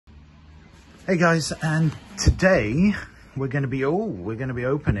Hey guys, and today we're going to be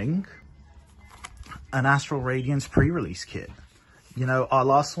opening an Astral Radiance pre-release kit. You know, our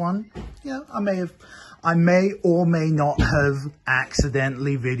last one, yeah, I may or may not have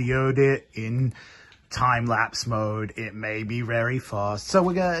accidentally videoed it in time-lapse mode. It may be very fast. So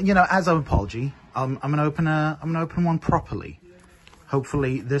we're gonna, you know, as an apology, I'm gonna open one properly.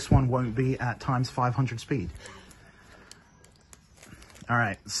 Hopefully this one won't be at times 500 speed. All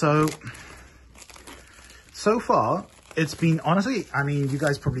right, so far, it's been, honestly, I mean, you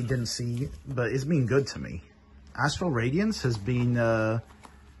guys probably didn't see, but it's been good to me. Astral Radiance has been,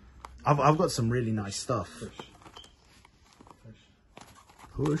 I've got some really nice stuff.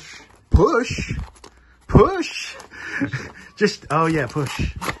 Push. Just, oh yeah,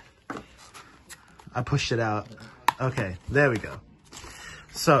 push. I pushed it out. Okay, there we go.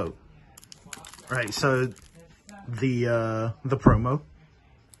 So, right, so the promo.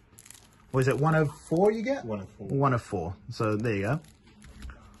 Was it 1 of 4 you get? 1 of 4. 1 of 4. So there you go.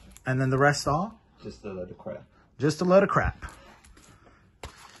 And then the rest are? Just a load of crap. Just a load of crap.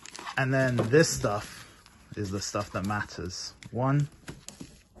 And then this stuff is the stuff that matters. 1,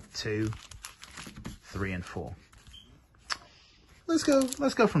 2, 3, and 4. Let's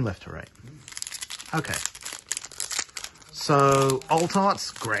go from left to right. Okay. So alt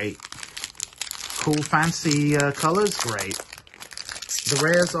art's great. Cool fancy colors, great. The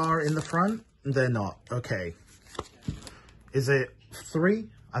rares are in the front. They're not. Okay. Is it 3?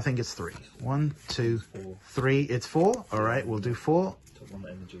 I think it's 3. 1, 2, 3. It's 4. All right, we'll do 4.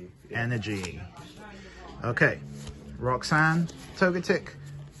 Energy. Energy. Okay. Roxanne, Togetic,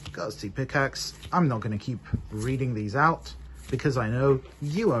 Ghastly Pickaxe. I'm not going to keep reading these out because I know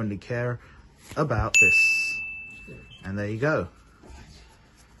you only care about this. And there you go.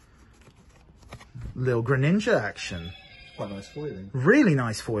 Little Greninja action. Quite nice foiling. Really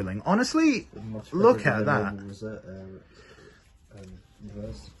nice foiling. Honestly, look at that.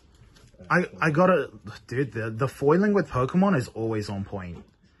 I gotta, dude, the foiling with Pokemon is always on point.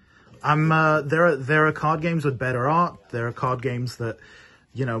 There are card games with better art. There are card games that,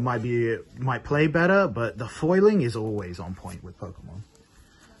 you know, might play better, but the foiling is always on point with Pokemon.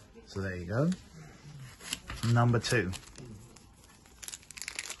 So there you go. Number 2.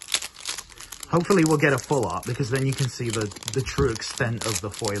 Hopefully we'll get a full art because then you can see the true extent of the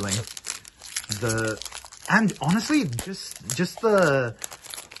foiling. And honestly, just the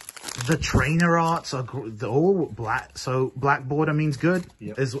trainer arts are all black. So black border means good.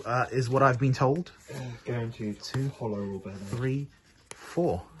 Yep. Is what I've been told. Guaranteed 2, hollow or better. 3,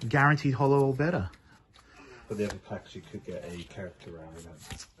 4. Guaranteed hollow or better. But the other packs you could get a character rare with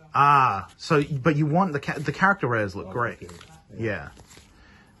that. Ah, so but you want the character rares look great. Good. Yeah.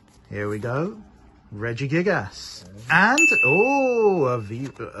 Here we go. Regigigas. And, oh, a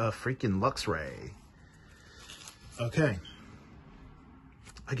freaking Luxray. Okay.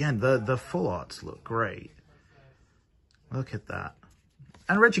 Again, the full arts look great. Look at that.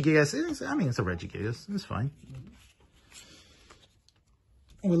 And Regigigas is, I mean, it's a Regigigas. It's fine.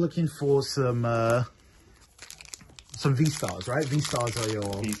 We're looking for some V-Stars, right? V-Stars are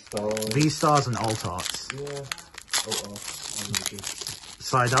your... V-Stars and alt arts. Yeah. Alt arts.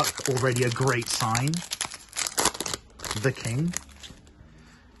 Psyduck, already a great sign. The King.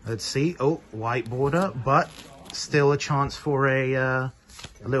 Let's see. Oh, white border, but still a chance for a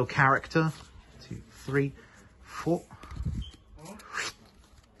little character. 2, 3, 4.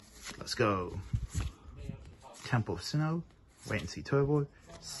 Let's go. Temple of Sinnoh. Wait and see Turbo.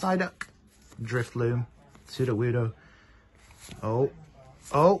 Psyduck. Drifloon. Sudowoodo. Oh,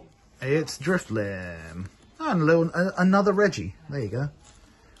 it's Drifloon. And another Reggie. There you go.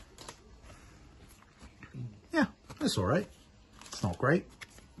 Yeah, it's alright. It's not great.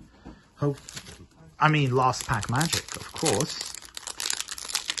 I mean, last pack magic, of course.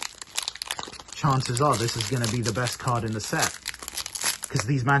 Chances are this is going to be the best card in the set. Because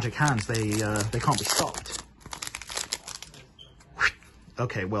these magic hands, they can't be stopped.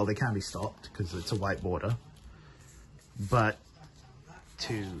 Okay, well, they can be stopped because it's a white border. But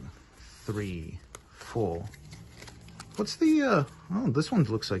 2, 3, 4. What's the, oh, this one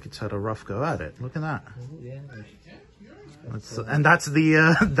looks like it's had a rough go at it. Look at that. Yeah. And that's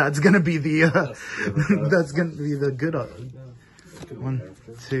the, that's going to be the, that's going to be the good, 1,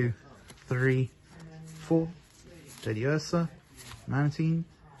 2, 3, 4. Dedursa, Mantine.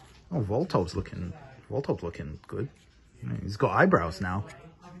 Oh, Volto's looking good. He's got eyebrows now.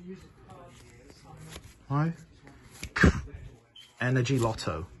 5. Energy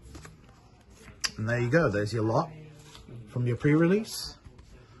Lotto. And there you go. There's your lot from your pre-release.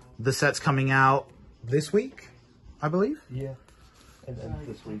 The set's coming out this week, I believe. Yeah. End of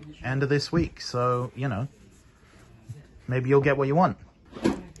this week. End of this week. So, you know, maybe you'll get what you want.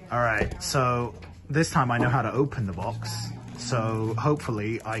 All right, so this time I know how to open the box, so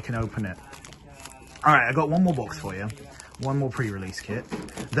hopefully I can open it. All right, I got one more box for you, one more pre-release kit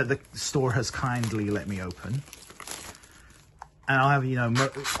that the store has kindly let me open. And I'll have, you know,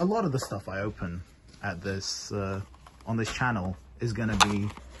 a lot of the stuff I open at this, on this channel is gonna be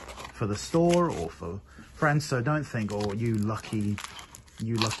for the store or for friends, so don't think, oh, you lucky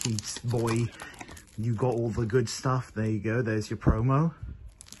boy, you got all the good stuff. There you go, there's your promo.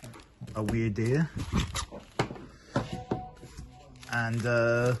 A weird deer. And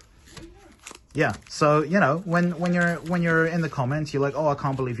yeah, so you know, when you're in the comments, you're like, oh, I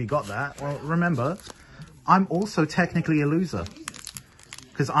can't believe you got that. Well, remember, I'm also technically a loser,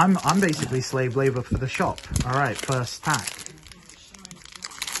 because I'm basically slave labor for the shop. All right, first pack.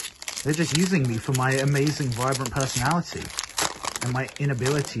 They're just using me for my amazing, vibrant personality and my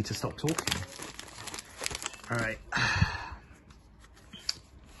inability to stop talking. All right.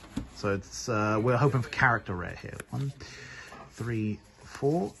 So it's we're hoping for character rare here. 1, 3,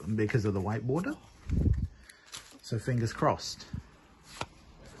 4, because of the white border. So fingers crossed.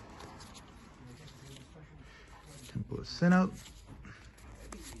 Temple of Sinnoh.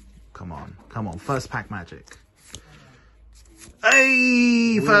 Come on, come on. First pack magic.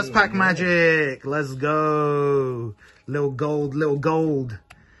 Hey, first pack magic. Let's go. Little gold, little gold.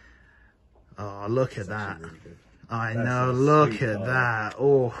 Oh, look at that. I know, look at that.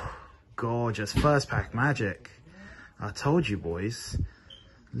 Oh, gorgeous. First pack magic. I told you, boys.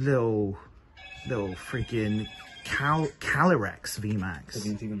 Little freaking Calyrex VMAX. That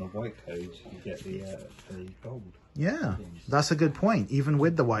means even the white code, you get the gold. Yeah, that's a good point. Even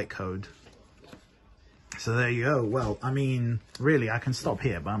with the white code. So there you go. Well, I mean, really, I can stop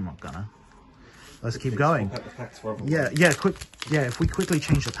here, but I'm not gonna. Let's keep going. Yeah, quick. Yeah, if we quickly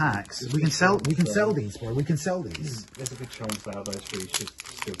change the packs, we can sell these, bro. We can sell these. There's a good chance that those three should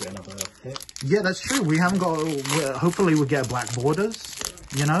still get another hit. Yeah, that's true. We haven't got. Hopefully, we'll get black borders.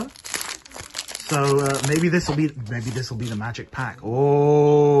 You know. So maybe this will be the magic pack.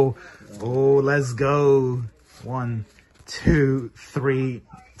 Oh, let's go. 1, 2, 3,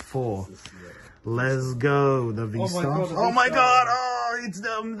 4. Let's go. The V-Star. Oh my god. Oh, it's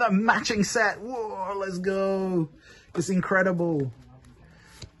the matching set. Whoa, let's go. It's incredible.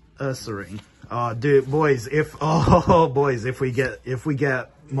 Ursaring. Oh, dude, boys, if we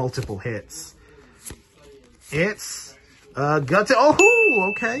get multiple hits. It's got to,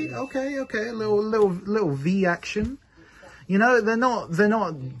 oh, okay. A little V action. You know, they're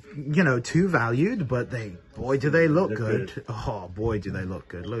not, you know, too valued, but boy, do they look good. Oh, boy, do they look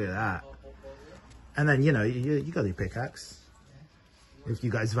good. Look at that. And then, you know, you got your pickaxe. If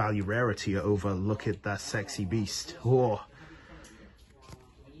you guys value rarity over, look at that sexy beast. Oh.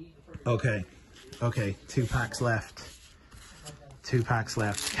 Okay. 2 packs left. 2 packs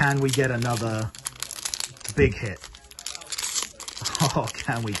left. Can we get another big hit? Oh,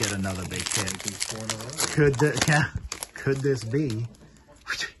 can we get another big hit? Could this be?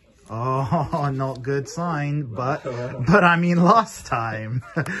 Oh, not good sign, but I mean, last time.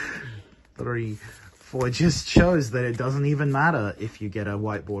 3, 4 just shows that it doesn't even matter if you get a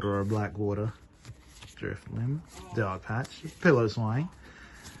white border or a black border. Drift limb, dark patch, pillow swine,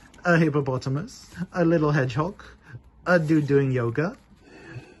 a hippopotamus, a little hedgehog, a dude doing yoga,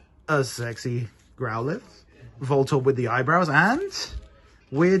 a sexy growlithe, Voltorb with the eyebrows, and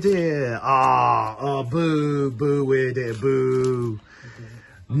weird deer. Oh, boo, weird deer, boo.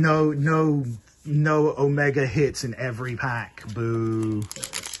 No Omega hits in every pack, boo.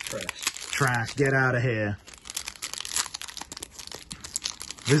 Trash, get out of here.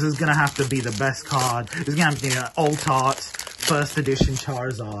 This is gonna have to be the best card. This is gonna have to be an Alt-Art first edition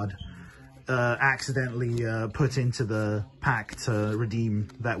Charizard accidentally put into the pack to redeem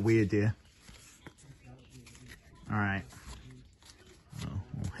that weird deer. Alright. Oh,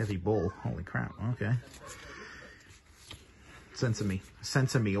 heavy ball. Holy crap. Okay. Censor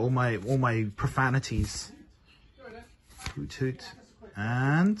me. All my profanities. Hoot hoot.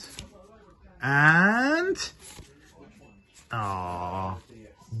 And oh,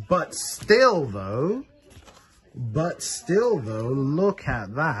 but still though, look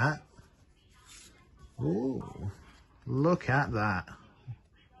at that. Ooh, look at that.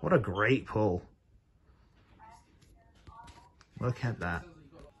 What a great pull. Look at that.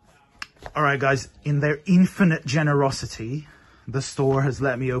 All right, guys, in their infinite generosity, the store has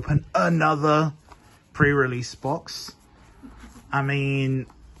let me open another pre-release box. I mean,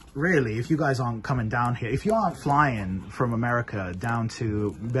 really, if you guys aren't coming down here, if you aren't flying from America down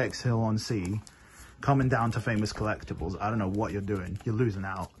to Bexhill-on-Sea coming down to Famous Collectibles. I don't know what you're doing. You're losing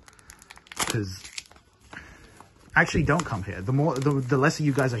out. Because actually, don't come here. The lesser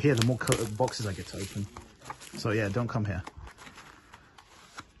you guys are here, the more boxes I get to open. So yeah, don't come here.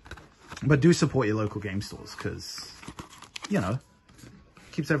 But do support your local game stores, because, you know,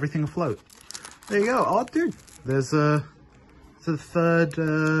 keeps everything afloat. There you go. Oh, dude, there's the third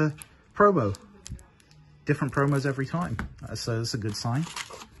promo. Different promos every time. So that's a good sign.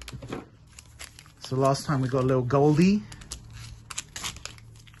 So last time we got a little Goldie.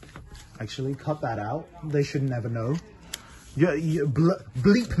 Actually, cut that out. They should never know.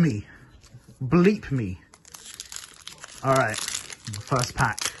 Bleep me. Bleep me. All right. First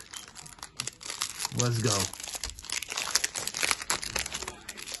pack. Let's go.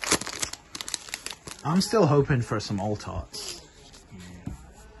 I'm still hoping for some alt arts.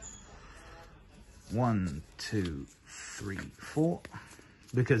 1, 2, 3, 4.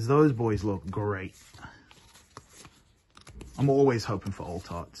 Because those boys look great. I'm always hoping for alt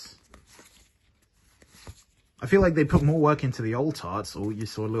arts. I feel like they put more work into the alt arts. Oh, you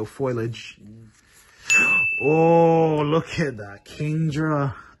saw a little foliage. Oh, look at that.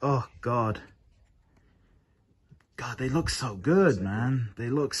 Kingdra. Oh, God. God, they look so good, man. They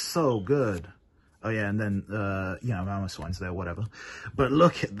look so good. Oh, yeah, and then, you know, Mamoswine's there, whatever. But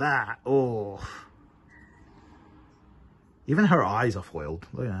look at that. Oh. Even her eyes are foiled.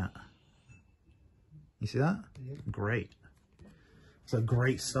 Look at that. You see that? Great. It's a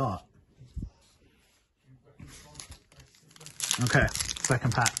great start. Okay,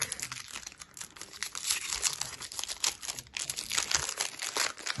 second pack.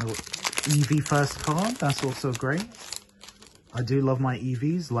 Oh, Eevee first card. That's also great. I do love my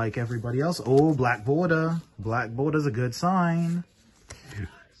Eevees like everybody else. Oh, black border. Black border's a good sign. 2,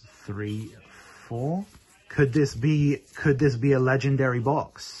 3, 4. Could this be a legendary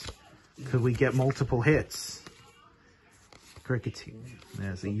box? Could we get multiple hits? Crickety.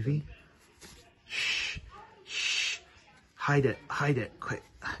 There's Eevee. Shh. Shh. Hide it, quick.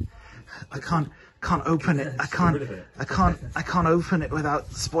 I can't open it. I can't open it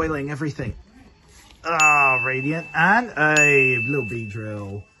without spoiling everything. Ah, Radiant. And a little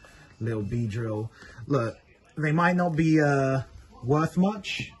Beedrill. Little Beedrill. Look, they might not be worth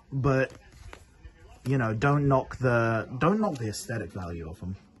much, but you know, don't knock the aesthetic value of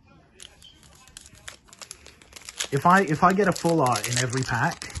them. If I get a full art in every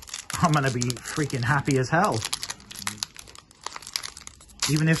pack, I'm gonna be freaking happy as hell.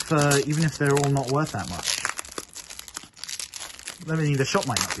 Even if they're all not worth that much. I mean, the shop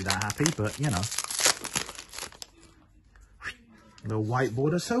might not be that happy, but you know. The white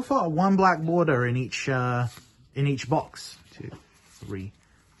border. So far, one black border in each box. 2, 3,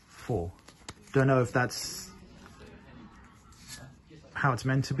 4. Don't know if that's how it's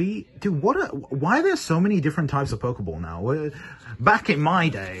meant to be. Dude, why are there so many different types of Pokeball now? Back in my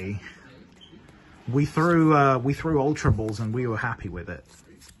day, we threw Ultra Balls and we were happy with it.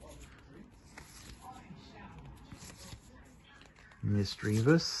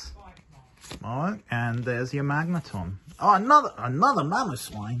 Misdreavus. Alright, and there's your Magneton. Oh, another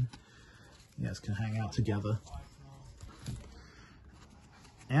Mamoswine. You guys can hang out together.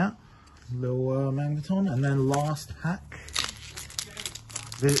 Yeah, little Magneton, and then last pack.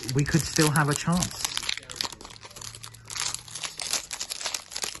 We could still have a chance.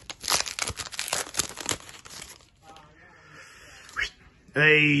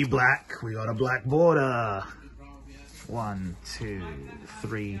 Hey, black. We got a black border. 1, 2,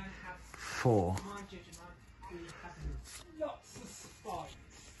 3, 4.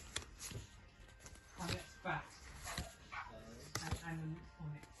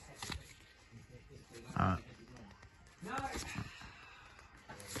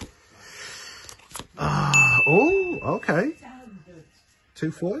 Oh, okay.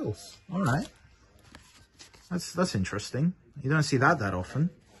 2 foils. All right. That's interesting. You don't see that often.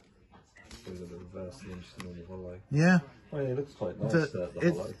 Yeah. Oh, yeah, it looks quite nice.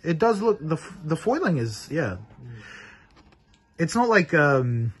 It does look, the foiling is, yeah. It's not like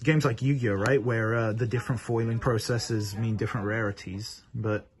games like Yu-Gi-Oh, right? Where the different foiling processes mean different rarities.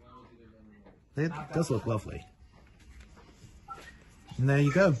 But it does look lovely. And there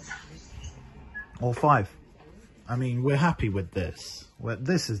you go. All 5. I mean, we're happy with this.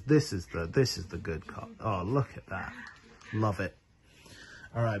 This is the good card. Oh, look at that. Love it.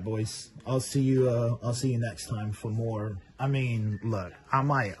 All right, boys. I'll see you next time for more. I mean, look, I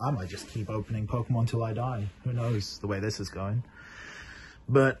might just keep opening Pokemon till I die. Who knows the way this is going.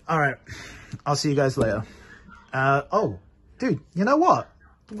 But all right, I'll see you guys later. Oh, dude, you know what?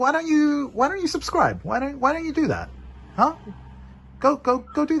 Why don't you subscribe? Why don't you do that? Huh?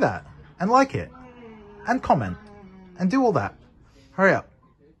 Go do that and like it. and comment and do all that. Hurry up.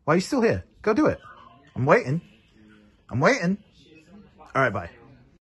 Why are you still here? Go do it. I'm waiting. I'm waiting. All right, bye.